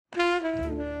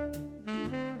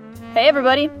Hey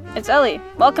everybody, it's Ellie.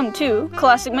 Welcome to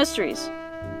Classic Mysteries.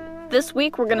 This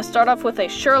week we're going to start off with a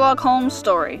Sherlock Holmes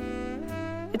story.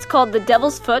 It's called The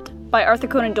Devil's Foot by Arthur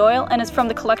Conan Doyle and is from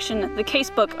the collection The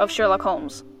Casebook of Sherlock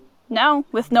Holmes. Now,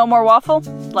 with no more waffle,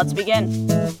 let's begin.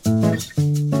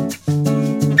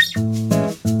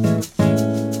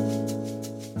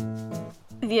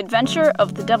 The Adventure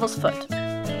of the Devil's Foot.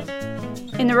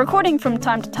 In the recording from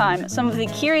time to time, some of the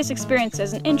curious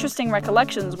experiences and interesting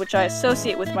recollections which I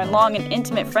associate with my long and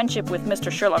intimate friendship with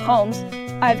Mr. Sherlock Holmes,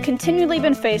 I have continually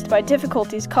been faced by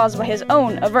difficulties caused by his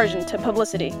own aversion to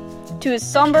publicity. To his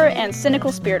somber and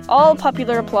cynical spirit, all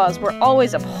popular applause were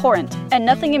always abhorrent, and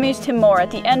nothing amused him more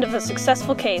at the end of a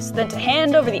successful case than to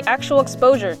hand over the actual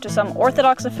exposure to some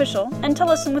orthodox official and to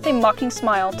listen with a mocking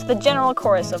smile to the general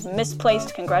chorus of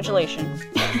misplaced congratulation.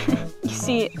 You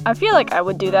see, I feel like I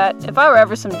would do that. If I were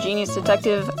ever some genius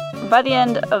detective, by the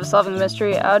end of solving the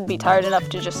mystery, I would be tired enough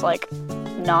to just,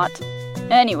 not.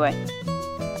 Anyway.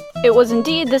 It was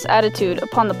indeed this attitude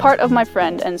upon the part of my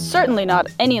friend, and certainly not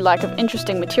any lack of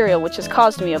interesting material which has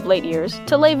caused me of late years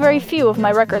to lay very few of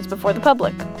my records before the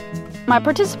public. My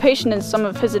participation in some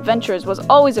of his adventures was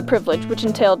always a privilege which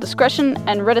entailed discretion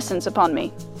and reticence upon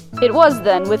me. It was,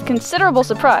 then, with considerable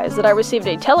surprise that I received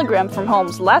a telegram from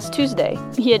Holmes last Tuesday.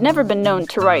 He had never been known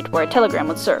to write where a telegram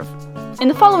would serve. In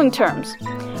the following terms: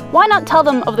 why not tell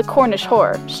them of the Cornish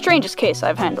horror, strangest case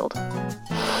I've handled?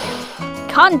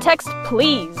 Context,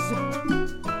 please!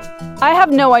 I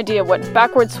have no idea what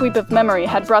backward sweep of memory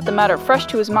had brought the matter fresh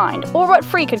to his mind, or what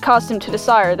freak had caused him to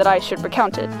desire that I should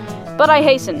recount it, but I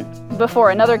hasten,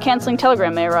 before another cancelling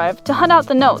telegram may arrive, to hunt out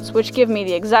the notes which give me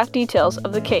the exact details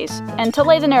of the case, and to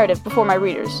lay the narrative before my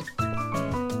readers.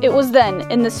 It was then,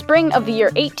 in the spring of the year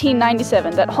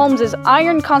 1897, that Holmes's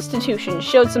iron constitution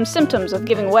showed some symptoms of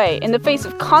giving way in the face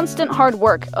of constant hard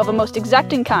work of a most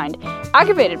exacting kind,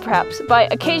 aggravated perhaps by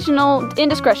occasional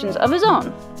indiscretions of his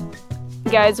own.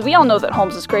 Guys, we all know that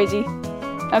Holmes is crazy.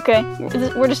 Okay,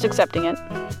 we're just accepting it.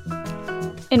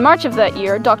 In March of that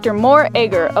year, Dr. Moore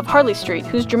Ager of Harley Street,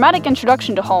 whose dramatic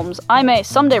introduction to Holmes I may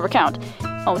someday recount,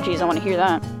 oh geez, I want to hear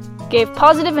that, gave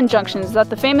positive injunctions that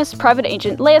the famous private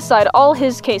agent lay aside all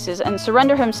his cases and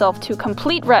surrender himself to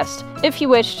complete rest if he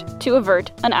wished to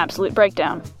avert an absolute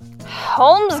breakdown.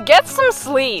 Holmes, get some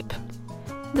sleep!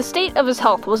 The state of his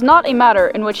health was not a matter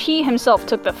in which he himself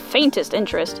took the faintest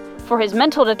interest, for his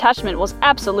mental detachment was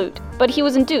absolute, but he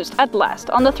was induced at last,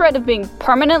 on the threat of being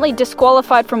permanently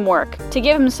disqualified from work, to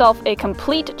give himself a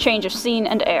complete change of scene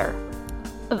and air.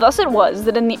 Thus it was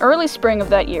that in the early spring of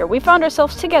that year we found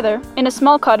ourselves together in a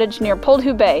small cottage near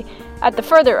Poldhu Bay, at the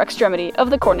further extremity of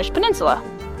the Cornish peninsula.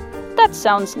 That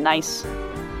sounds nice.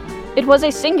 It was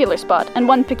a singular spot, and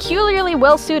one peculiarly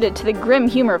well suited to the grim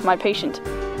humor of my patient.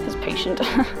 His patient.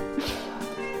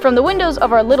 From the windows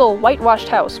of our little whitewashed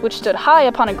house, which stood high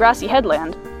upon a grassy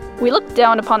headland, we looked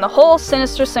down upon the whole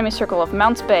sinister semicircle of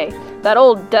Mounts Bay, that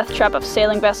old death trap of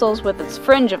sailing vessels with its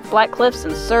fringe of black cliffs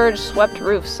and surge-swept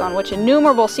roofs on which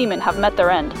innumerable seamen have met their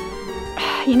end.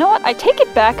 You know what? I take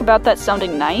it back about that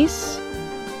sounding nice.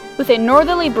 With a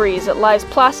northerly breeze, it lies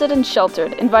placid and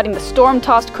sheltered, inviting the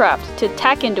storm-tossed craft to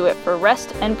tack into it for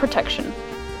rest and protection.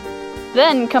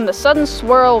 Then come the sudden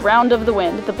swirl round of the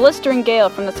wind, the blistering gale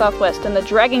from the southwest, and the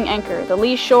dragging anchor, the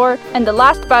lee shore, and the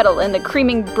last battle in the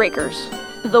creaming breakers.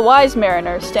 The wise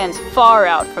mariner stands far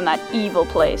out from that evil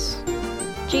place.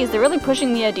 Geez, they're really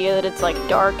pushing the idea that it's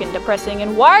dark and depressing,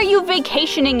 and why are you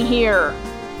vacationing here?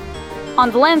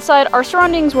 On the land side, our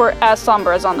surroundings were as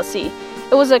somber as on the sea.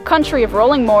 It was a country of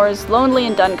rolling moors, lonely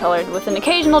and dun-colored, with an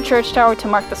occasional church tower to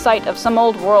mark the site of some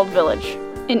old world village.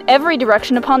 In every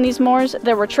direction upon these moors,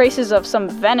 there were traces of some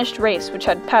vanished race which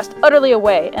had passed utterly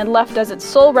away and left as its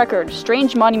sole record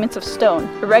strange monuments of stone,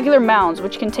 irregular mounds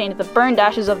which contained the burned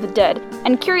ashes of the dead,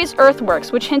 and curious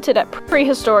earthworks which hinted at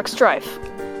prehistoric strife.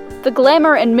 The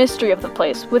glamour and mystery of the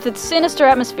place, with its sinister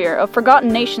atmosphere of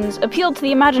forgotten nations, appealed to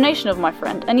the imagination of my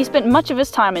friend, and he spent much of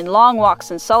his time in long walks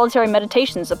and solitary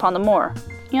meditations upon the moor.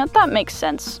 That makes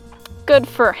sense. Good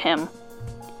for him.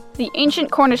 The ancient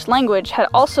Cornish language had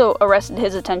also arrested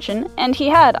his attention, and he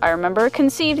had, I remember,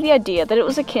 conceived the idea that it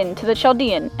was akin to the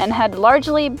Chaldean and had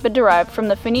largely been derived from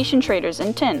the Phoenician traders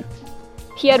in tin.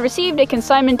 He had received a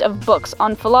consignment of books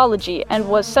on philology and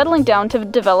was settling down to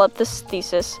develop this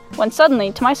thesis, when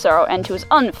suddenly, to my sorrow and to his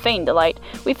unfeigned delight,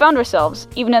 we found ourselves,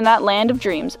 even in that land of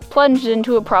dreams, plunged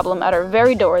into a problem at our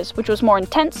very doors which was more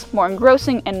intense, more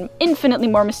engrossing, and infinitely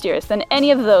more mysterious than any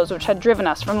of those which had driven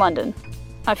us from London.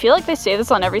 I feel like they say this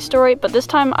on every story, but this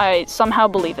time I somehow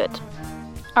believe it.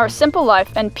 Our simple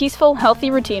life and peaceful, healthy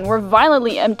routine were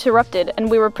violently interrupted, and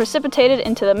we were precipitated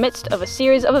into the midst of a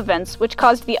series of events which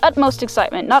caused the utmost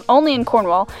excitement not only in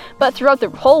Cornwall, but throughout the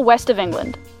whole west of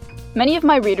England. Many of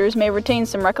my readers may retain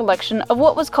some recollection of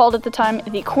what was called at the time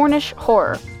the Cornish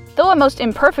Horror, though a most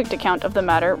imperfect account of the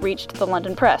matter reached the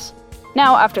London press.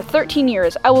 Now, after 13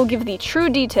 years, I will give the true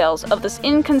details of this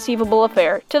inconceivable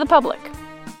affair to the public.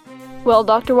 Well,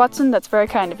 Dr. Watson, that's very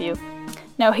kind of you.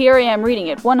 Now here I am reading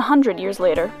it 100 years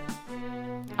later.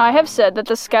 I have said that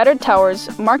the scattered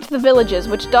towers marked the villages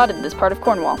which dotted this part of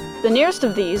Cornwall. The nearest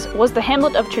of these was the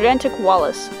hamlet of Tredantic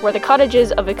Wallace, where the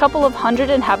cottages of a couple of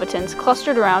hundred inhabitants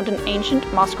clustered around an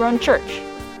ancient moss-grown church.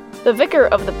 The vicar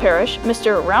of the parish,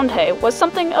 Mr. Roundhay, was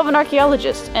something of an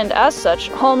archaeologist, and as such,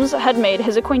 Holmes had made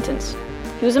his acquaintance.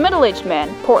 He was a middle-aged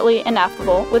man, portly and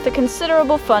affable, with a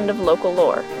considerable fund of local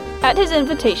lore. At his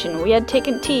invitation, we had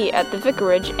taken tea at the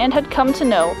vicarage and had come to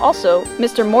know, also,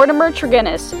 Mr. Mortimer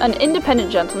Tregennis, an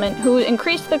independent gentleman who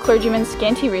increased the clergyman's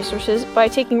scanty resources by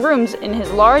taking rooms in his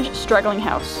large, straggling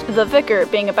house. The vicar,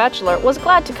 being a bachelor, was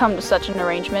glad to come to such an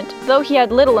arrangement, though he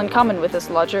had little in common with this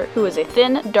lodger, who was a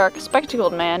thin, dark,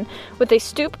 spectacled man, with a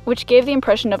stoop which gave the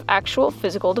impression of actual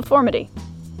physical deformity.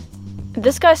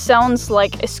 This guy sounds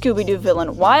like a Scooby-Doo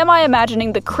villain. Why am I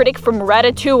imagining the critic from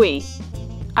Ratatouille?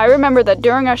 I remember that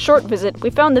during our short visit, we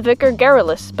found the vicar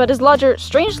garrulous, but his lodger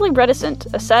strangely reticent,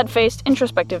 a sad-faced,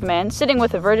 introspective man sitting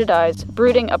with averted eyes,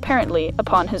 brooding apparently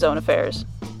upon his own affairs.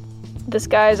 This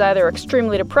guy is either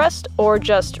extremely depressed or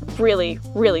just really,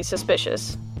 really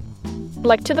suspicious.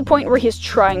 Like, to the point where he's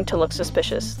trying to look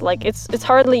suspicious. Like, it's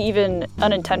hardly even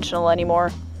unintentional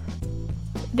anymore.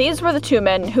 These were the two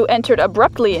men who entered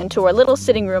abruptly into our little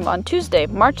sitting room on Tuesday,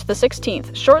 March the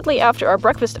 16th, shortly after our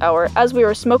breakfast hour, as we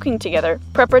were smoking together,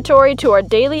 preparatory to our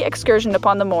daily excursion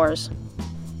upon the moors.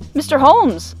 "Mr.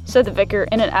 Holmes," said the vicar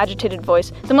in an agitated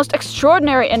voice, "the most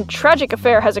extraordinary and tragic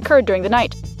affair has occurred during the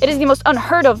night. It is the most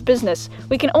unheard-of business.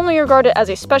 We can only regard it as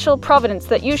a special providence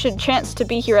that you should chance to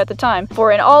be here at the time,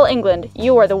 for in all England,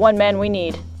 you are the one man we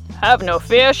need." "Have no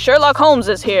fear, Sherlock Holmes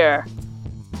is here."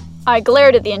 I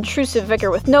glared at the intrusive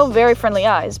vicar with no very friendly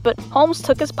eyes, but Holmes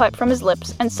took his pipe from his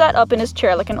lips and sat up in his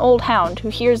chair like an old hound who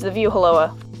hears the view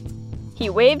halloa. He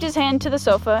waved his hand to the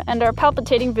sofa, and our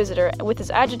palpitating visitor, with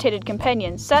his agitated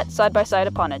companion, sat side by side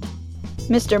upon it.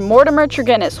 Mr. Mortimer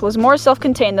Tregennis was more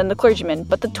self-contained than the clergyman,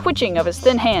 but the twitching of his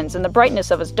thin hands and the brightness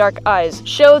of his dark eyes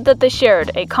showed that they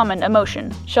shared a common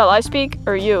emotion. "Shall I speak,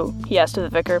 or you?" he asked of the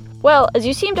vicar. "Well, as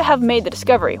you seem to have made the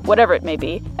discovery, whatever it may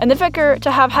be, and the vicar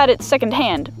to have had it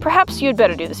second-hand, perhaps you had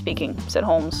better do the speaking," said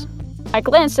Holmes. I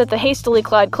glanced at the hastily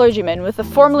clad clergyman with the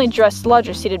formally dressed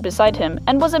lodger seated beside him,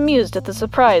 and was amused at the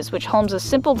surprise which Holmes's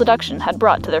simple deduction had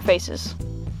brought to their faces.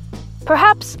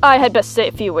 "Perhaps I had best say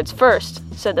a few words first,"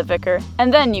 said the vicar,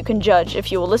 "and then you can judge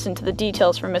if you will listen to the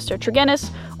details from Mr.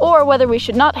 Tregennis, or whether we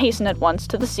should not hasten at once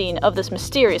to the scene of this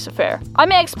mysterious affair. I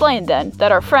may explain, then,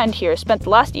 that our friend here spent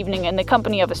the last evening in the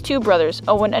company of his two brothers,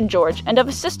 Owen and George, and of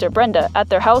his sister, Brenda, at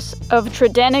their house of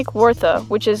Tredantic Wartha,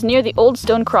 which is near the old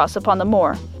stone cross upon the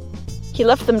moor. He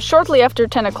left them shortly after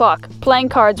 10 o'clock, playing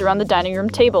cards around the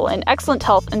dining-room table in excellent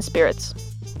health and spirits."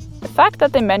 The fact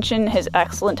that they mention his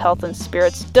excellent health and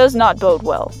spirits does not bode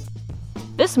well.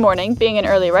 This morning, being an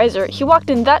early riser, he walked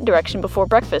in that direction before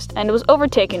breakfast and was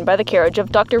overtaken by the carriage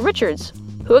of Dr. Richards,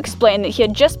 who explained that he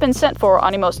had just been sent for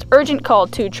on a most urgent call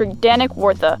to Tredantic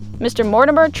Wartha. Mr.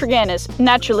 Mortimer Tregennis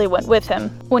naturally went with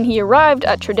him. When he arrived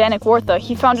at Tredantic Wartha,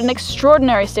 he found an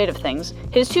extraordinary state of things.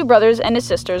 His two brothers and his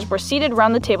sisters were seated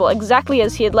round the table exactly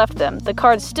as he had left them, the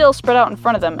cards still spread out in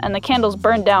front of them, and the candles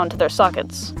burned down to their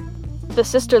sockets. The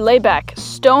sister lay back,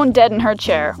 stone dead in her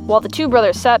chair, while the two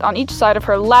brothers sat on each side of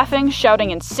her laughing,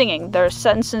 shouting, and singing, their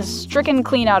senses stricken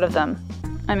clean out of them.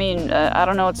 I mean, I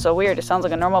don't know what's so weird, it sounds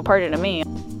like a normal party to me.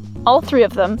 All three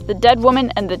of them, the dead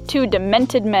woman and the two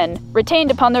demented men,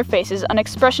 retained upon their faces an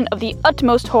expression of the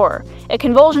utmost horror, a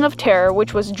convulsion of terror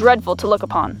which was dreadful to look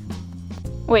upon.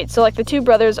 Wait, so like the two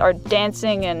brothers are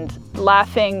dancing and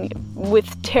laughing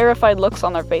with terrified looks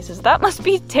on their faces. That must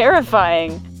be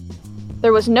terrifying.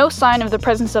 There was no sign of the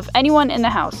presence of anyone in the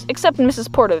house, except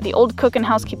Mrs. Porter, the old cook and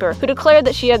housekeeper, who declared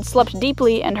that she had slept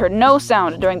deeply and heard no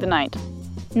sound during the night.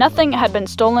 Nothing had been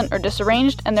stolen or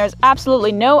disarranged, and there is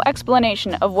absolutely no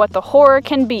explanation of what the horror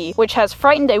can be which has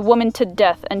frightened a woman to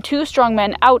death and two strong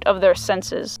men out of their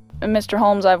senses. Mr.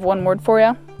 Holmes, I have one word for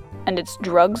you, and it's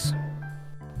drugs.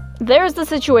 There's the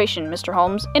situation, Mr.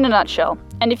 Holmes, in a nutshell,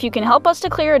 and if you can help us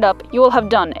to clear it up, you will have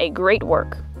done a great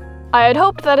work. I had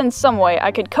hoped that in some way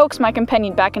I could coax my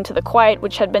companion back into the quiet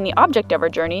which had been the object of our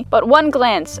journey, but one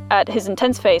glance at his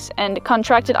intense face and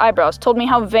contracted eyebrows told me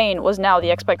how vain was now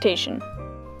the expectation.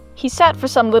 He sat for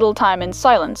some little time in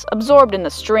silence, absorbed in the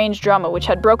strange drama which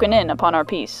had broken in upon our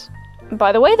peace.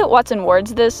 By the way that Watson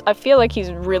words this, I feel like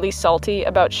he's really salty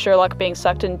about Sherlock being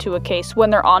sucked into a case when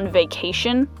they're on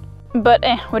vacation. But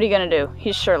what are you gonna do?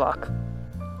 He's Sherlock.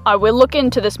 "I will look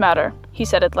into this matter," he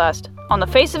said at last. "On the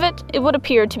face of it, it would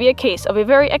appear to be a case of a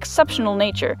very exceptional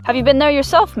nature. Have you been there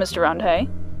yourself, Mr. Roundhay?"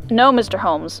 "No, Mr.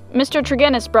 Holmes. Mr.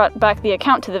 Tregennis brought back the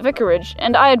account to the vicarage,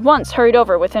 and I at once hurried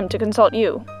over with him to consult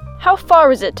you." "How far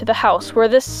is it to the house where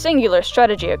this singular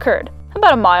strategy occurred?"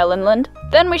 "About a mile inland.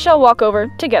 Then we shall walk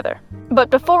over together. But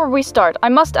before we start, I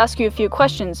must ask you a few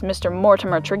questions, Mr.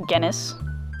 Mortimer Tregennis."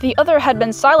 The other had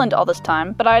been silent all this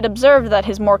time, but I had observed that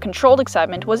his more controlled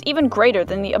excitement was even greater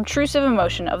than the obtrusive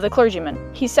emotion of the clergyman.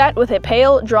 He sat with a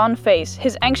pale, drawn face,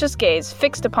 his anxious gaze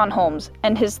fixed upon Holmes,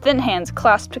 and his thin hands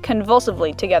clasped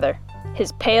convulsively together.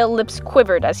 His pale lips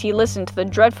quivered as he listened to the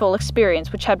dreadful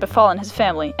experience which had befallen his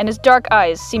family, and his dark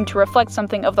eyes seemed to reflect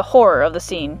something of the horror of the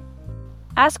scene.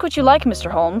 "Ask what you like,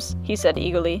 Mr. Holmes," he said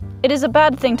eagerly. "It is a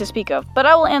bad thing to speak of, but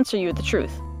I will answer you the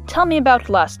truth. Tell me about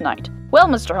last night." "Well,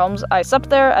 Mr. Holmes, I supped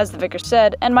there, as the vicar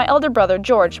said, and my elder brother,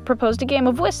 George, proposed a game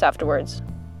of whist afterwards.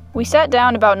 We sat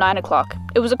down about 9 o'clock.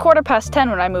 It was 10:15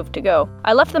 when I moved to go.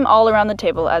 I left them all around the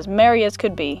table as merry as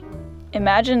could be."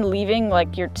 Imagine leaving,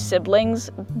 your siblings,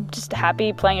 just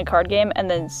happy playing a card game, and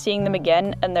then seeing them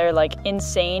again, and they're,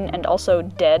 insane and also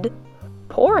dead.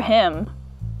 Poor him.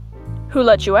 "Who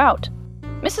let you out?"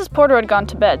 "Mrs. Porter had gone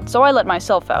to bed, so I let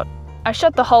myself out. I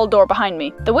shut the hall door behind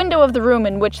me. The window of the room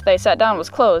in which they sat down was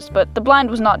closed, but the blind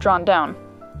was not drawn down.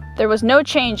 There was no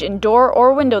change in door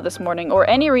or window this morning, or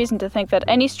any reason to think that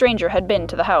any stranger had been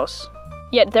to the house.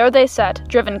 Yet there they sat,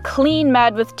 driven clean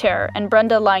mad with terror, and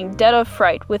Brenda lying dead of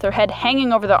fright, with her head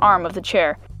hanging over the arm of the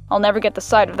chair. I'll never get the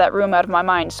sight of that room out of my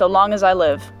mind so long as I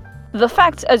live." "The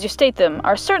facts, as you state them,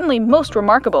 are certainly most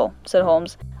remarkable," said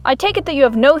Holmes. "I take it that you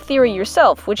have no theory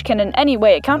yourself which can in any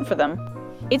way account for them."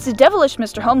 "It's devilish,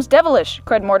 Mr. Holmes, devilish!"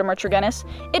 cried Mortimer Tregennis.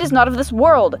 "It is not of this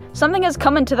world. Something has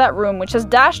come into that room which has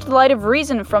dashed the light of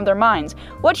reason from their minds.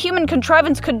 What human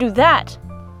contrivance could do that?"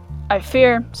 "I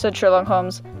fear," said Sherlock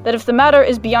Holmes, "that if the matter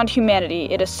is beyond humanity,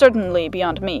 it is certainly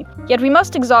beyond me. Yet we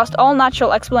must exhaust all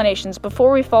natural explanations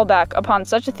before we fall back upon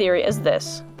such a theory as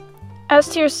this. As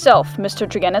to yourself, Mr.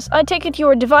 Tregennis, I take it you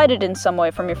are divided in some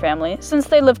way from your family, since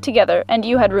they lived together and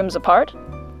you had rooms apart?"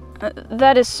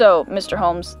 "That is so, Mr.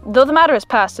 Holmes, though the matter is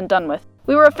past and done with.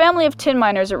 We were a family of tin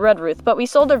miners at Redruth, but we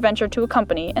sold our venture to a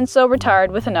company, and so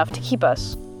retired with enough to keep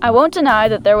us. I won't deny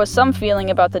that there was some feeling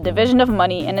about the division of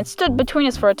money, and it stood between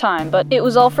us for a time, but it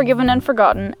was all forgiven and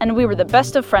forgotten, and we were the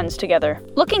best of friends together.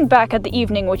 Looking back at the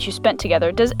evening which you spent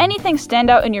together, does anything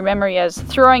stand out in your memory as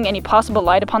throwing any possible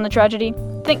light upon the tragedy?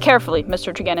 Think carefully,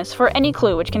 Mr. Tregennis, for any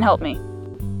clue which can help me."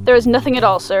 "There is nothing at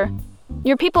all, sir."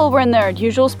 "Your people were in their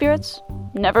usual spirits?"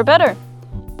 "Never better."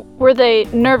 "Were they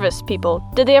nervous people?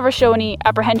 Did they ever show any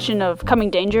apprehension of coming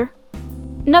danger?"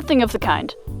 "Nothing of the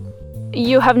kind."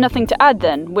 "You have nothing to add,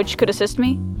 then, which could assist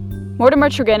me?" Mortimer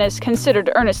Tregennis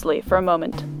considered earnestly for a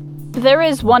moment. "There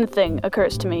is one thing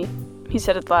occurs to me," he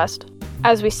said at last.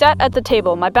 "As we sat at the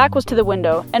table, my back was to the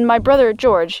window, and my brother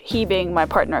George, he being my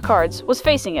partner at cards, was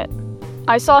facing it.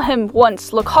 I saw him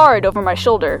once look hard over my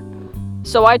shoulder,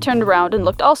 so I turned around and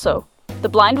looked also. The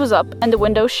blind was up and the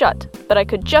window shut, but I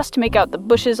could just make out the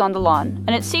bushes on the lawn,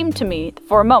 and it seemed to me,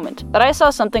 for a moment, that I saw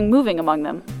something moving among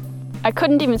them. I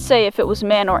couldn't even say if it was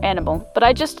man or animal, but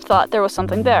I just thought there was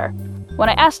something there. When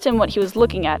I asked him what he was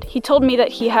looking at, he told me that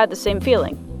he had the same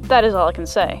feeling. That is all I can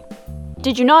say."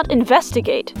 "Did you not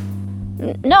investigate?"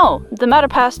 No, the matter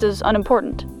passed as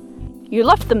unimportant." "You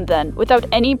left them, then, without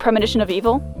any premonition of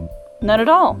evil?" "None at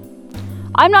all."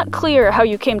 "I'm not clear how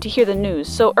you came to hear the news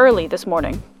so early this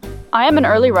morning." "I am an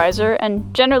early riser,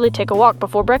 and generally take a walk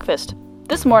before breakfast.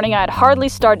 This morning I had hardly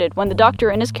started when the doctor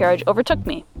in his carriage overtook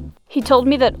me. He told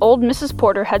me that old Mrs.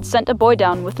 Porter had sent a boy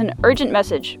down with an urgent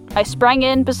message. I sprang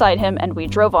in beside him and we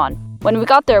drove on. When we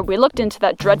got there, we looked into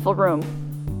that dreadful room.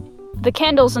 The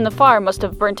candles in the fire must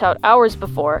have burnt out hours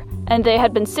before, and they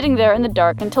had been sitting there in the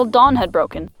dark until dawn had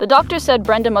broken. The doctor said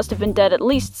Brenda must have been dead at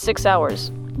least 6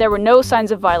 hours. There were no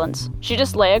signs of violence. She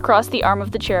just lay across the arm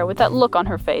of the chair with that look on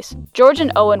her face. George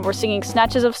and Owen were singing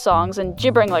snatches of songs and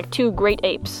gibbering like two great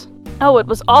apes. Oh, it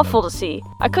was awful to see.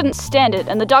 I couldn't stand it,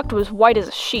 and the doctor was white as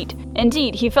a sheet.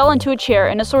 Indeed, he fell into a chair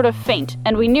in a sort of faint,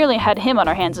 and we nearly had him on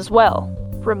our hands as well."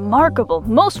 "Remarkable,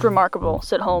 most remarkable,"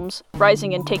 said Holmes,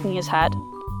 rising and taking his hat.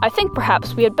 "I think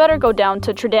perhaps we had better go down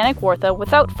to Tredannick Wartha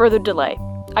without further delay.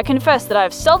 I confess that I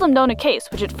have seldom known a case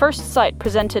which at first sight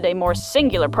presented a more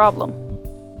singular problem."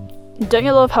 "Don't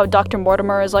you love how Dr.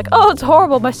 Mortimer is like, 'Oh, it's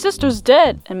horrible, my sister's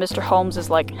dead,' and Mr. Holmes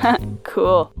is like,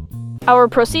 'Cool.'" Our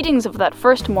proceedings of that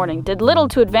first morning did little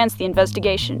to advance the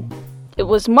investigation. It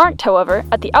was marked, however,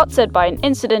 at the outset by an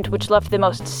incident which left the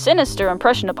most sinister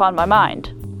impression upon my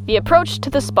mind. The approach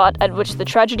to the spot at which the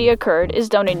tragedy occurred is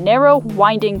down a narrow,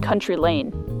 winding country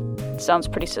lane. It sounds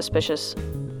pretty suspicious.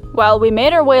 While we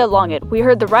made our way along it, we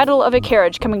heard the rattle of a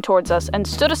carriage coming towards us and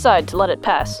stood aside to let it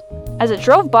pass. As it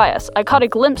drove by us, I caught a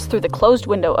glimpse through the closed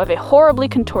window of a horribly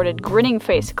contorted, grinning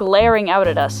face glaring out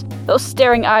at us. Those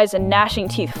staring eyes and gnashing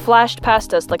teeth flashed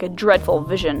past us like a dreadful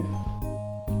vision.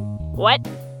 "What?"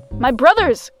 "My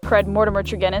brothers!" cried Mortimer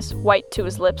Tregennis, white to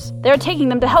his lips. "They are taking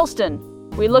them to Helston!"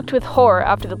 We looked with horror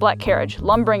after the black carriage,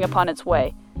 lumbering upon its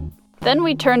way. Then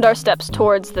we turned our steps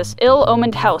towards this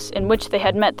ill-omened house in which they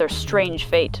had met their strange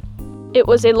fate. It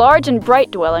was a large and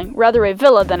bright dwelling, rather a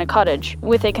villa than a cottage,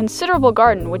 with a considerable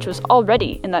garden which was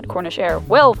already, in that Cornish air,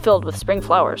 well filled with spring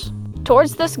flowers.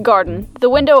 Towards this garden, the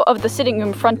window of the sitting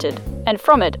room fronted, and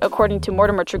from it, according to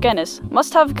Mortimer Tregennis,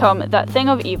 must have come that thing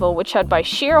of evil which had by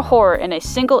sheer horror in a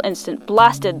single instant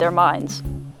blasted their minds.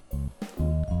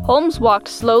 Holmes walked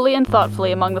slowly and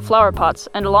thoughtfully among the flower pots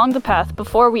and along the path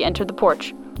before we entered the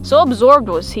porch. So absorbed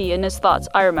was he in his thoughts,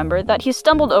 I remember, that he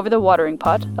stumbled over the watering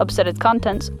pot, upset its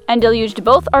contents, and deluged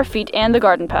both our feet and the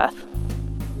garden path.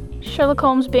 Sherlock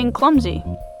Holmes being clumsy.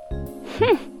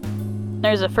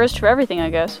 There's a first for everything,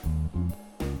 I guess.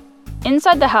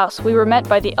 Inside the house, we were met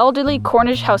by the elderly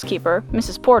Cornish housekeeper,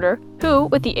 Mrs. Porter, who,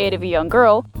 with the aid of a young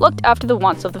girl, looked after the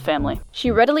wants of the family. She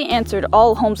readily answered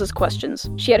all Holmes's questions.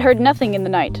 She had heard nothing in the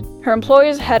night. Her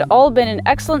employers had all been in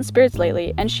excellent spirits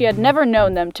lately, and she had never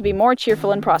known them to be more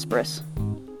cheerful and prosperous.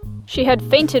 She had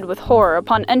fainted with horror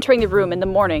upon entering the room in the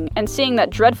morning and seeing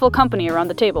that dreadful company around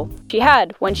the table. She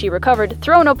had, when she recovered,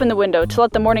 thrown open the window to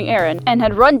let the morning air in, and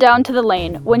had run down to the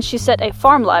lane when she sent a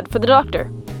farm lad for the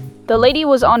doctor. The lady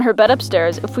was on her bed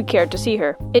upstairs if we cared to see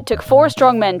her. It took 4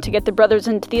 strong men to get the brothers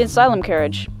into the asylum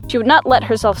carriage. She would not let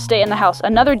herself stay in the house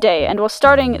another day and was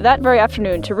starting that very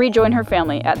afternoon to rejoin her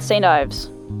family at St. Ives.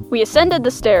 We ascended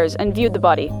the stairs and viewed the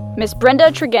body. Miss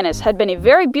Brenda Tregennis had been a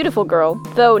very beautiful girl,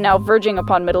 though now verging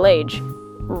upon middle age.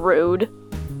 Rude.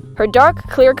 Her dark,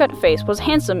 clear-cut face was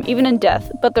handsome even in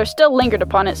death, but there still lingered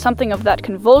upon it something of that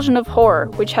convulsion of horror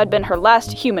which had been her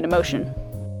last human emotion.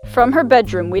 From her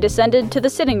bedroom we descended to the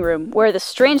sitting room, where the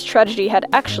strange tragedy had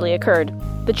actually occurred.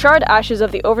 The charred ashes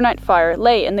of the overnight fire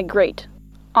lay in the grate.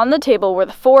 On the table were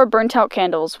the 4 burnt-out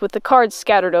candles, with the cards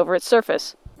scattered over its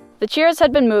surface. The chairs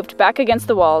had been moved back against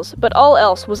the walls, but all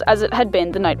else was as it had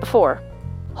been the night before.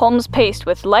 Holmes paced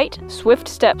with light, swift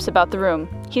steps about the room.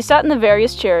 He sat in the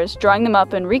various chairs, drawing them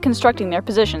up and reconstructing their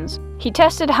positions. He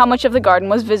tested how much of the garden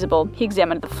was visible, he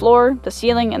examined the floor, the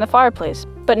ceiling, and the fireplace.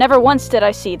 But never once did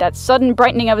I see that sudden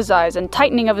brightening of his eyes and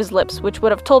tightening of his lips which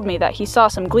would have told me that he saw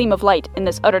some gleam of light in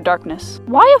this utter darkness.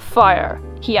 "Why a fire?"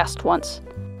 he asked once.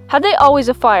 Had they always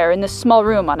a fire in this small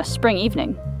room on a spring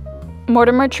evening?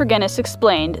 Mortimer Tregennis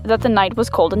explained that the night was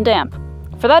cold and damp.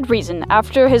 For that reason,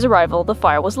 after his arrival, the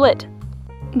fire was lit.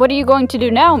 "What are you going to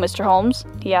do now, Mr. Holmes?"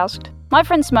 he asked. My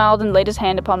friend smiled and laid his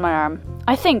hand upon my arm.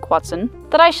 "I think, Watson,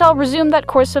 that I shall resume that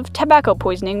course of tobacco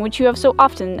poisoning which you have so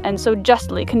often and so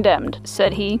justly condemned,"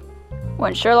 said he.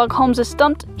 "When Sherlock Holmes is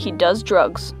stumped, he does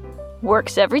drugs.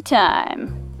 Works every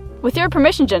time. With your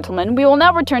permission, gentlemen, we will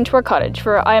now return to our cottage,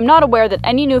 for I am not aware that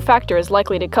any new factor is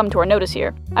likely to come to our notice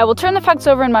here. I will turn the facts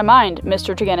over in my mind,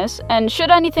 Mr. Tregennis, and should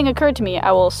anything occur to me,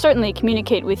 I will certainly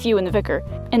communicate with you and the vicar.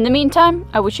 In the meantime,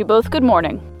 I wish you both good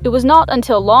morning." It was not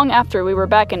until long after we were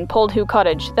back in Poldhu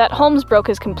Cottage that Holmes broke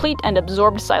his complete and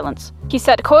absorbed silence. He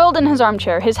sat coiled in his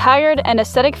armchair, his haggard and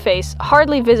ascetic face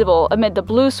hardly visible amid the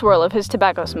blue swirl of his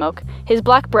tobacco smoke, his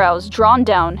black brows drawn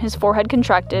down, his forehead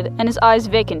contracted, and his eyes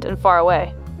vacant and far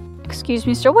away. "Excuse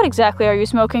me, sir, what exactly are you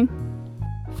smoking?"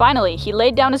 Finally, he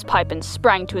laid down his pipe and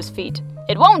sprang to his feet.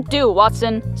 "It won't do,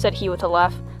 Watson," said he with a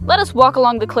laugh. "Let us walk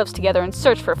along the cliffs together and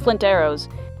search for flint arrows.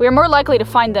 We are more likely to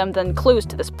find them than clues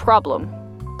to this problem.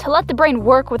 To let the brain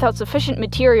work without sufficient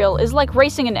material is like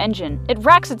racing an engine. It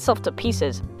racks itself to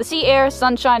pieces. The sea air,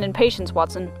 sunshine, and patience,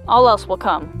 Watson. All else will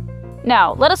come.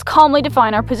 Now, let us calmly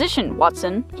define our position,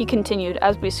 Watson," he continued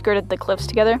as we skirted the cliffs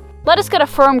together. "Let us get a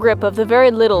firm grip of the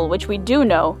very little which we do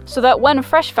know, so that when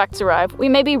fresh facts arrive, we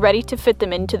may be ready to fit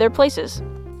them into their places.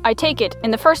 I take it,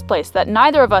 in the first place, that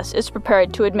neither of us is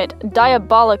prepared to admit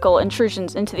diabolical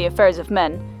intrusions into the affairs of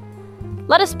men.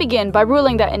 Let us begin by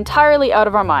ruling that entirely out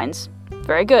of our minds.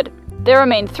 Very good. There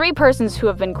remain 3 persons who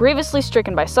have been grievously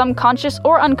stricken by some conscious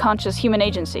or unconscious human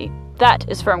agency. That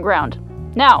is firm ground.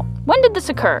 Now, when did this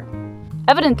occur?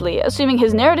 Evidently, assuming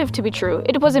his narrative to be true,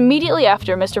 it was immediately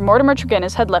after Mr. Mortimer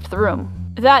Tregennis had left the room.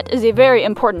 That is a very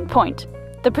important point.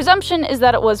 The presumption is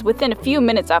that it was within a few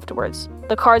minutes afterwards.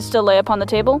 The cards still lay upon the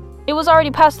table. It was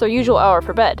already past their usual hour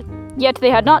for bed, yet they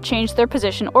had not changed their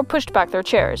position or pushed back their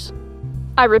chairs.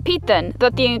 I repeat then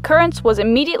that the occurrence was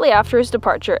immediately after his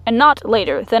departure and not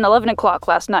later than 11 o'clock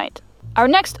last night. Our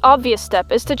next obvious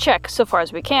step is to check, so far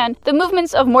as we can, the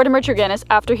movements of Mortimer Tregennis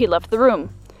after he left the room.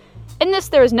 In this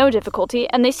there is no difficulty,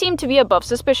 and they seem to be above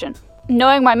suspicion.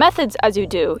 Knowing my methods as you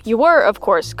do, you were, of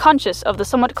course, conscious of the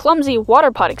somewhat clumsy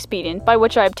water pot expedient by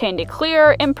which I obtained a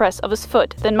clearer impress of his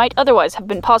foot than might otherwise have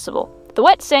been possible. The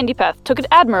wet sandy path took it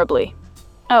admirably.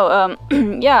 Yeah,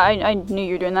 I knew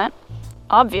you were doing that.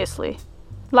 Obviously.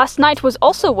 Last night was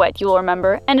also wet, you'll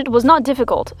remember, and it was not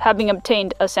difficult, having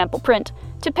obtained a sample print,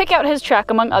 to pick out his track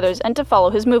among others and to follow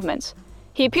his movements.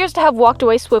 He appears to have walked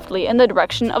away swiftly in the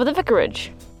direction of the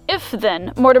vicarage. If,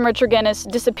 then, Mortimer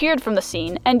Tregennis disappeared from the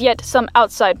scene, and yet some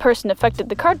outside person affected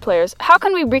the card players, how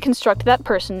can we reconstruct that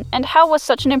person, and how was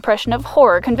such an impression of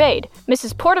horror conveyed?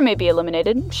 Mrs. Porter may be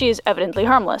eliminated, she is evidently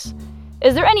harmless.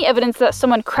 Is there any evidence that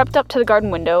someone crept up to the garden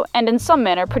window, and in some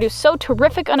manner produced so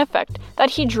terrific an effect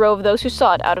that he drove those who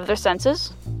saw it out of their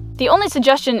senses? The only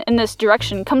suggestion in this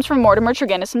direction comes from Mortimer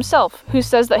Tregennis himself, who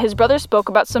says that his brother spoke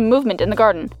about some movement in the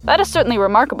garden. That is certainly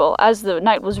remarkable, as the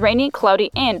night was rainy,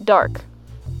 cloudy, and dark.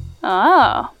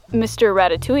 Ah, Mr.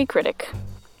 Ratatouille critic.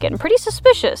 Getting pretty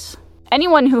suspicious.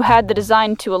 Anyone who had the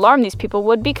design to alarm these people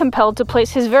would be compelled to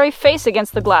place his very face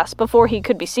against the glass before he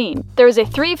could be seen. There is a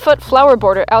 3-foot flower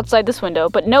border outside this window,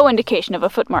 but no indication of a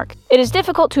footmark. It is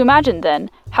difficult to imagine,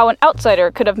 then, how an outsider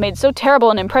could have made so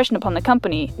terrible an impression upon the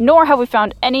company, nor have we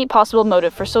found any possible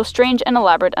motive for so strange and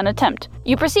elaborate an attempt.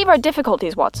 You perceive our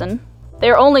difficulties, Watson. They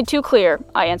are only too clear,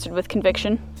 I answered with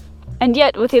conviction. And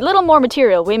yet, with a little more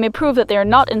material, we may prove that they are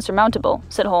not insurmountable,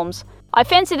 said Holmes. I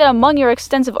fancy that among your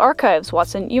extensive archives,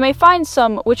 Watson, you may find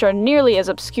some which are nearly as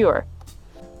obscure.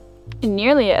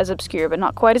 Nearly as obscure, but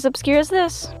not quite as obscure as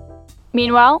this.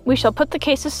 Meanwhile, we shall put the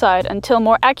case aside until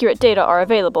more accurate data are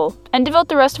available, and devote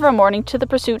the rest of our morning to the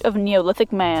pursuit of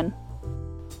Neolithic man.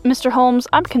 Mr. Holmes,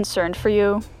 I'm concerned for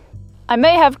you. I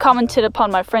may have commented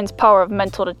upon my friend's power of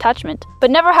mental detachment,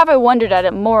 but never have I wondered at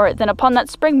it more than upon that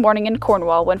spring morning in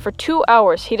Cornwall when for 2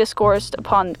 hours he discoursed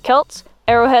upon Celts,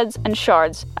 arrowheads, and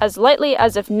shards, as lightly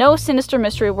as if no sinister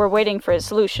mystery were waiting for his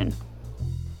solution.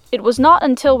 It was not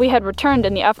until we had returned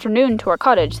in the afternoon to our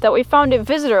cottage that we found a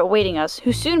visitor awaiting us,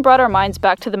 who soon brought our minds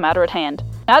back to the matter at hand.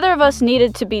 Neither of us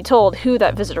needed to be told who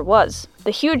that visitor was.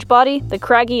 The huge body, the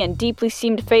craggy and deeply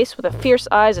seamed face with the fierce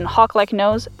eyes and hawk-like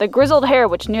nose, the grizzled hair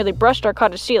which nearly brushed our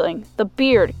cottage ceiling, the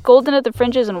beard, golden at the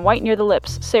fringes and white near the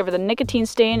lips, save for the nicotine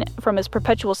stain from his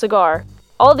perpetual cigar.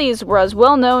 All these were as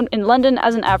well known in London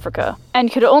as in Africa,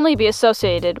 and could only be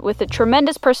associated with the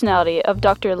tremendous personality of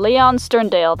Dr. Leon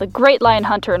Sterndale, the great lion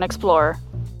hunter and explorer.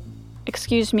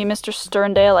 Excuse me, Mr.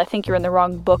 Sterndale, I think you're in the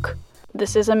wrong book.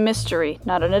 This is a mystery,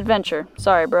 not an adventure.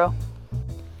 Sorry, bro.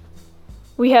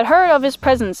 We had heard of his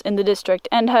presence in the district,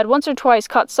 and had once or twice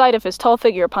caught sight of his tall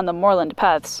figure upon the moorland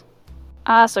paths.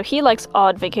 Ah, so he likes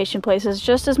odd vacation places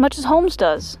just as much as Holmes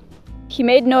does. He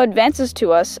made no advances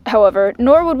to us, however,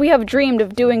 nor would we have dreamed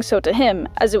of doing so to him,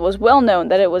 as it was well known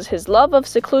that it was his love of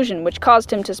seclusion which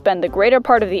caused him to spend the greater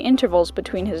part of the intervals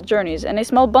between his journeys in a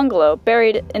small bungalow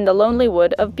buried in the lonely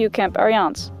wood of Beaucamp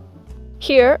Ariance.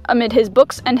 Here, amid his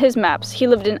books and his maps, he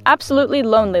lived an absolutely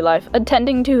lonely life,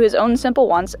 attending to his own simple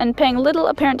wants and paying little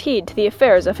apparent heed to the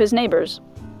affairs of his neighbors.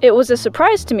 It was a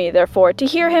surprise to me, therefore, to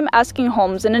hear him asking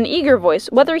Holmes in an eager voice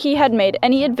whether he had made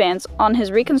any advance on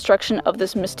his reconstruction of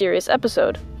this mysterious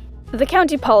episode. The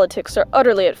county politics are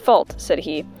utterly at fault, said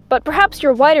he, but perhaps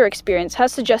your wider experience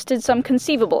has suggested some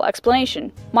conceivable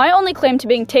explanation. My only claim to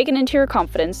being taken into your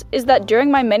confidence is that during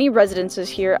my many residences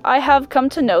here I have come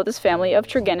to know this family of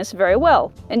Tregennis very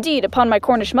well. Indeed, upon my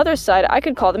Cornish mother's side I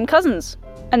could call them cousins,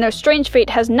 and their strange fate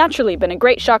has naturally been a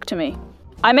great shock to me.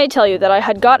 I may tell you that I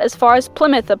had got as far as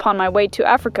Plymouth upon my way to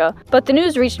Africa, but the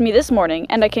news reached me this morning,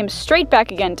 and I came straight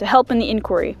back again to help in the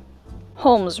inquiry.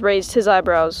 Holmes raised his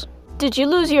eyebrows. Did you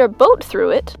lose your boat through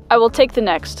it? I will take the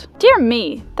next. Dear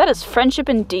me, that is friendship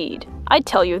indeed. I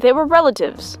tell you, they were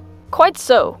relatives. Quite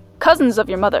so. Cousins of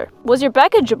your mother. Was your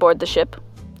baggage aboard the ship?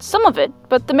 Some of it,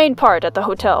 but the main part at the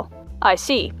hotel. I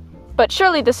see. But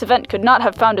surely this event could not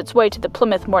have found its way to the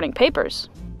Plymouth morning papers.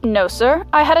 No, sir.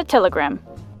 I had a telegram.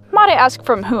 Might I ask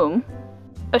from whom?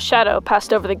 A shadow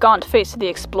passed over the gaunt face of the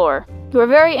explorer. You are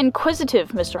very inquisitive,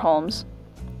 Mr. Holmes.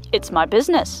 It's my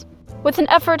business. With an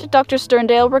effort, Dr.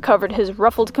 Sterndale recovered his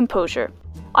ruffled composure.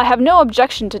 I have no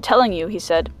objection to telling you, he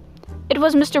said. It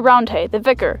was Mr. Roundhay, the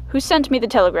vicar, who sent me the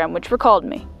telegram which recalled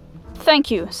me. Thank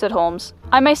you, said Holmes.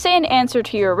 I may say in answer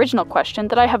to your original question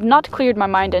that I have not cleared my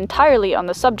mind entirely on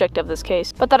the subject of this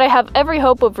case, but that I have every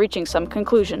hope of reaching some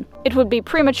conclusion. It would be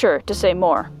premature to say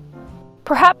more.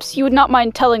 Perhaps you would not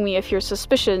mind telling me if your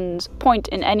suspicions point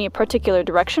in any particular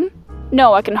direction?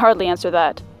 No, I can hardly answer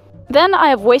that. Then I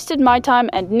have wasted my time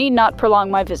and need not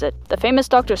prolong my visit. The famous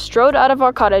doctor strode out of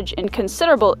our cottage in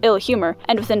considerable ill humor,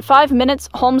 and within 5 minutes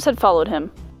Holmes had followed him.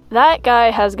 That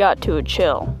guy has got to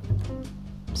chill.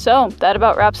 So, that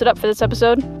about wraps it up for this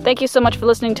episode. Thank you so much for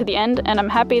listening to the end, and I'm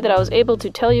happy that I was able to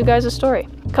tell you guys a story.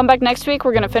 Come back next week,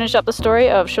 we're going to finish up the story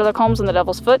of Sherlock Holmes and the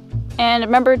Devil's Foot. And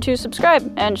remember to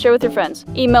subscribe and share with your friends.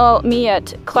 Email me at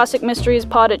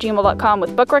classicmysteriespod@gmail.com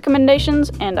with book recommendations,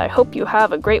 and I hope you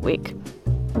have a great week.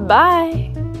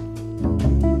 Bye!